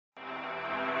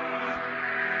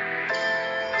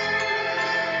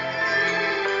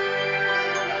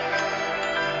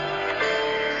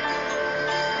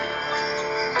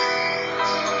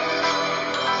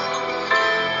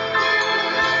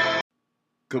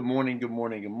Good morning, good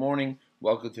morning, good morning.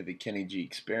 Welcome to the Kenny G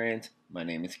Experience. My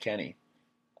name is Kenny.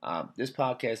 This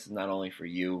podcast is not only for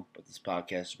you, but this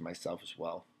podcast is for myself as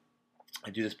well. I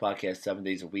do this podcast 7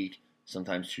 days a week,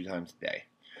 sometimes 2 times a day.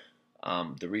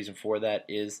 The reason for that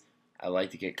is I like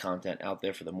to get content out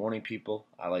there for the morning people.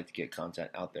 I like to get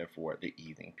content out there for the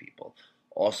evening people.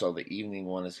 Also, the evening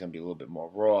one is going to be a little bit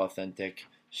more raw, authentic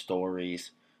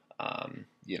stories,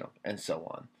 and so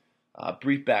on.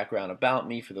 Brief background about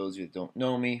me for those of you that don't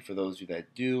know me. For those of you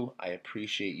that do, I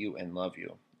appreciate you and love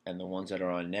you. And the ones that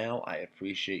are on now, I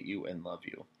appreciate you and love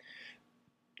you.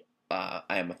 I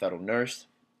am a federal nurse.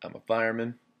 I'm a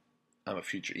fireman. I'm a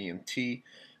future EMT.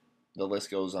 The list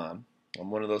goes on.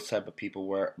 I'm one of those type of people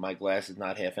where my glass is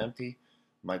not half empty.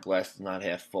 My glass is not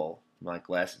half full. My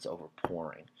glass is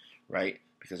overpouring, right?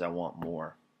 Because I want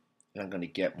more. And I'm going to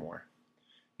get more.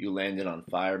 You landed on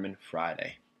Fireman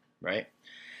Friday, right?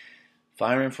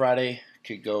 Fireman Friday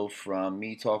could go from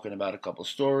me talking about a couple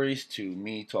stories to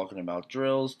me talking about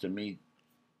drills to me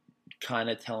kind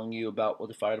of telling you about what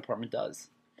the fire department does.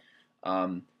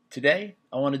 Today,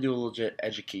 I want to do a little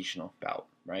educational bout,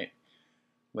 right?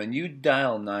 When you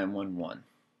dial 911,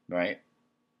 right,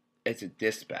 it's a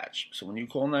dispatch. So when you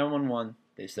call 911,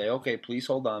 they say, okay, please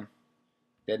hold on.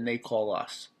 Then they call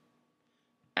us.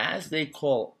 As they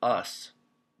call us,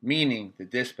 meaning the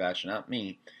dispatcher, not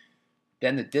me,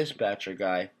 then the dispatcher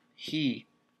guy, he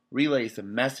relays the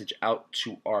message out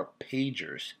to our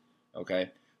pagers, okay?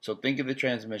 So think of the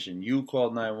transmission. You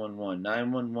called 911.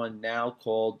 911 now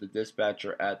called the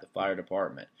dispatcher at the fire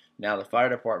department. Now the fire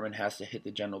department has to hit the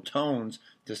general tones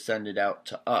to send it out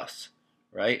to us,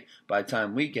 right? By the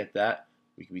time we get that,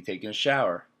 we could be taking a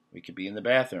shower. We could be in the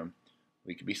bathroom.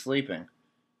 We could be sleeping.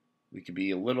 We could be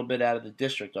a little bit out of the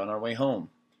district on our way home,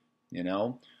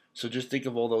 So just think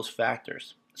of all those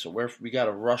factors. So we got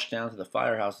to rush down to the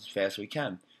firehouse as fast as we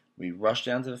can. We rush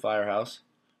down to the firehouse.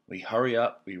 We hurry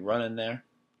up. We run in there.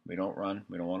 We don't run.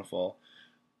 We don't want to fall.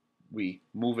 We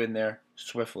move in there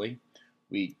swiftly.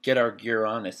 We get our gear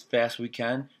on as fast as we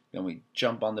can. Then we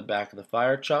jump on the back of the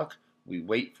fire truck. We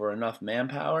wait for enough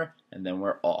manpower, and then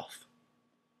we're off.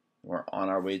 We're on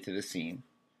our way to the scene.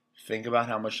 Think about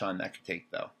how much time that could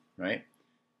take, though, right?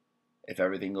 If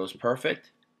everything goes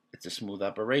perfect, it's a smooth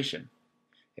operation.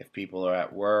 If people are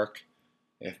at work,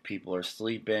 if people are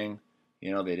sleeping, they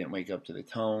didn't wake up to the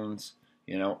tones,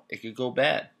 it could go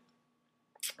bad.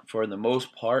 For the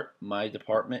most part, my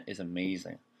department is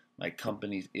amazing. My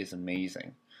company is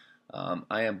amazing.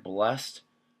 I am blessed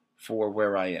for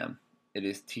where I am. It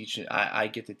is teaching. I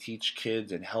get to teach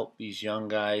kids and help these young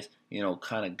guys,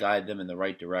 kind of guide them in the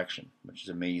right direction, which is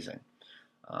amazing.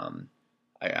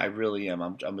 I really am.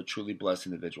 I'm a truly blessed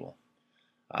individual.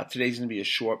 Today's going to be a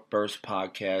short burst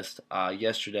podcast.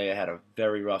 Yesterday I had a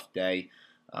very rough day.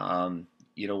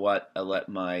 You know what?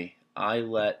 I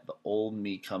let the old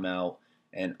me come out,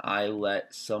 and I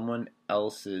let someone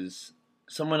else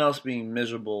being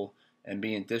miserable and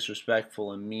being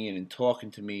disrespectful and mean and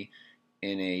talking to me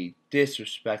in a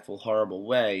disrespectful, horrible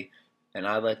way, and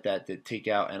I let that take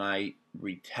out, and I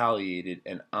retaliated,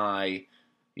 and I,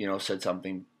 said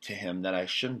something to him that I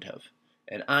shouldn't have.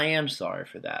 And I am sorry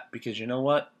for that, because you know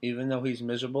what? Even though he's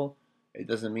miserable, it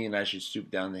doesn't mean I should stoop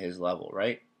down to his level,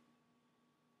 right?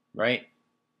 Right?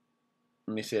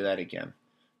 Let me say that again.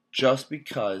 Just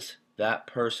because that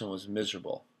person was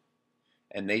miserable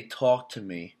and they talked to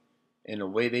me in a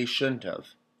way they shouldn't have,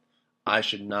 I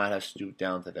should not have stooped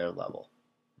down to their level,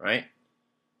 right?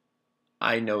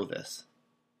 I know this.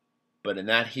 But in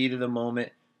that heat of the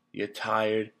moment, you're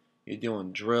tired, you're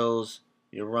doing drills,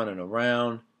 you're running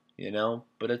around,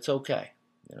 but it's okay.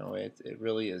 It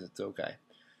really is. It's okay.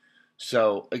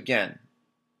 So, again,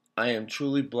 I am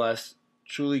truly blessed,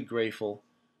 truly grateful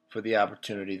for the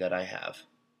opportunity that I have.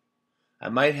 I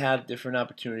might have different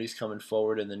opportunities coming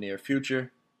forward in the near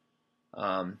future.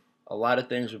 A lot of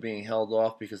things are being held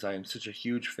off because I am such a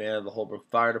huge fan of the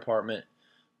Holbrook Fire Department,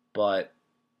 but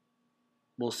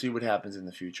we'll see what happens in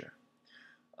the future.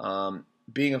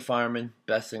 Being a fireman,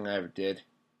 best thing I ever did.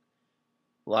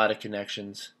 A lot of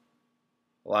connections.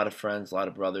 A lot of friends, a lot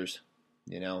of brothers,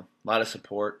 a lot of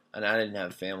support. And I didn't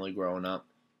have a family growing up.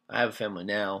 I have a family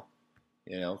now,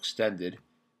 extended.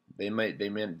 They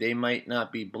might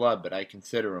not be blood, but I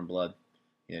consider them blood,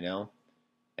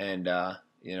 And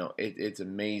it's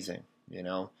amazing,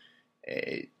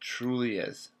 It truly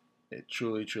is. It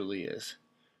truly, truly is.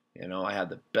 I have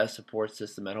the best support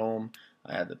system at home.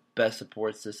 I have the best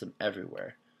support system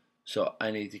everywhere. So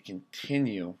I need to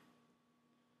continue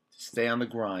to stay on the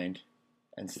grind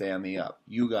and stay on the up.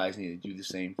 You guys need to do the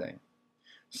same thing.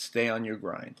 Stay on your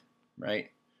grind, right?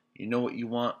 You know what you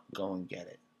want, go and get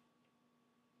it.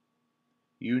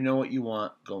 You know what you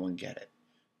want, go and get it.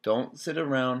 Don't sit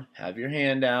around, have your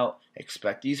hand out,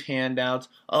 expect these handouts.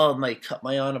 Oh, I might cut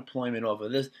my unemployment off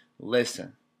of this.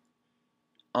 Listen,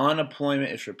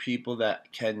 unemployment is for people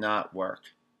that cannot work.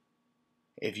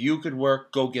 If you could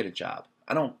work, go get a job.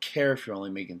 I don't care if you're only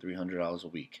making $300 a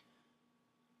week.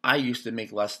 I used to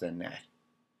make less than that.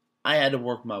 I had to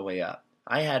work my way up.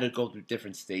 I had to go through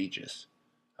different stages,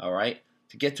 all right,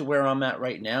 to get to where I'm at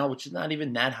right now, which is not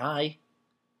even that high,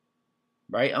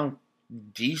 right? I'm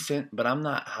decent, but I'm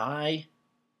not high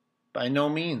by no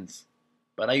means.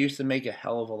 But I used to make a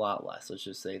hell of a lot less, let's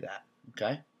just say that,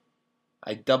 okay?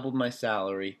 I doubled my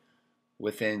salary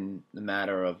within the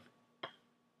matter of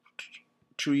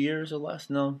 2 years or less.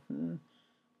 No,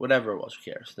 whatever it was,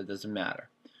 who cares? That doesn't matter.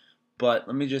 But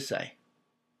let me just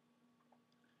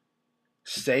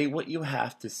say what you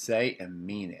have to say and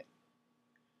mean it.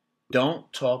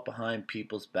 Don't talk behind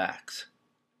people's backs,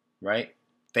 right?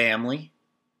 Family,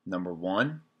 number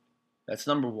one. That's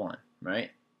number one,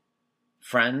 right?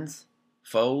 Friends,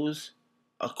 foes,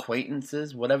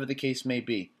 acquaintances, whatever the case may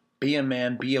be. Be a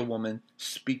man, be a woman,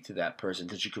 speak to that person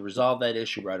because you can resolve that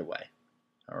issue right away.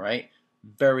 All right?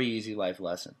 Very easy life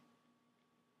lesson.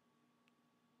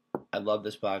 I love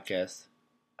this podcast.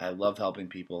 I love helping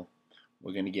people.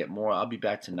 We're going to get more. I'll be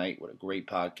back tonight with a great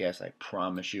podcast. I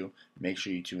promise you. Make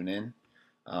sure you tune in.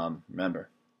 Remember,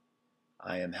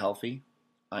 I am healthy.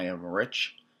 I am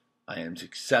rich. I am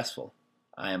successful.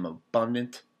 I am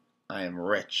abundant. I am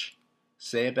rich.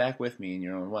 Say it back with me in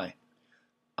your own way.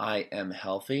 I am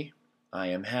healthy. I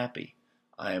am happy.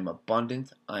 I am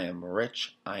abundant. I am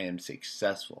rich. I am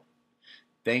successful.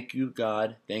 Thank you,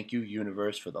 God. Thank you,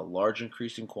 universe, for the large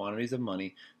increase in quantities of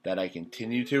money that I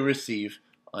continue to receive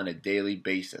on a daily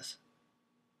basis.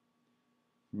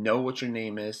 Know what your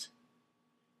name is.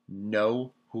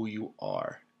 Know who you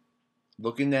are.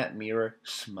 Look in that mirror,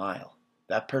 smile.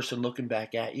 That person looking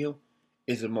back at you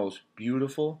is the most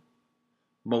beautiful,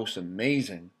 most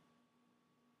amazing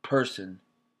person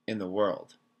in the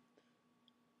world.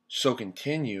 So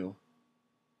continue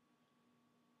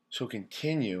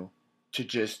to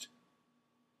just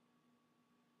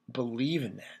believe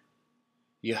in that.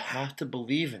 You have to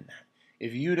believe in that.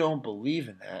 If you don't believe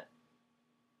in that,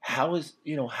 how is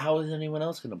anyone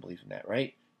else going to believe in that,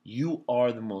 right? You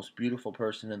are the most beautiful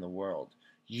person in the world.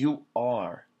 You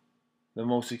are the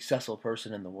most successful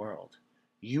person in the world.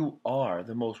 You are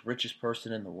the most richest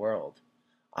person in the world.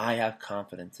 I have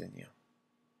confidence in you.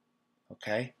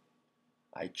 Okay?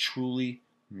 I truly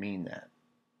mean that.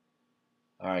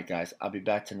 All right, guys. I'll be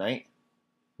back tonight.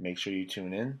 Make sure you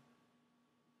tune in.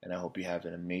 And I hope you have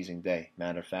an amazing day.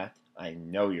 Matter of fact, I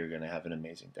know you're going to have an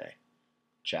amazing day.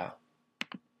 Ciao.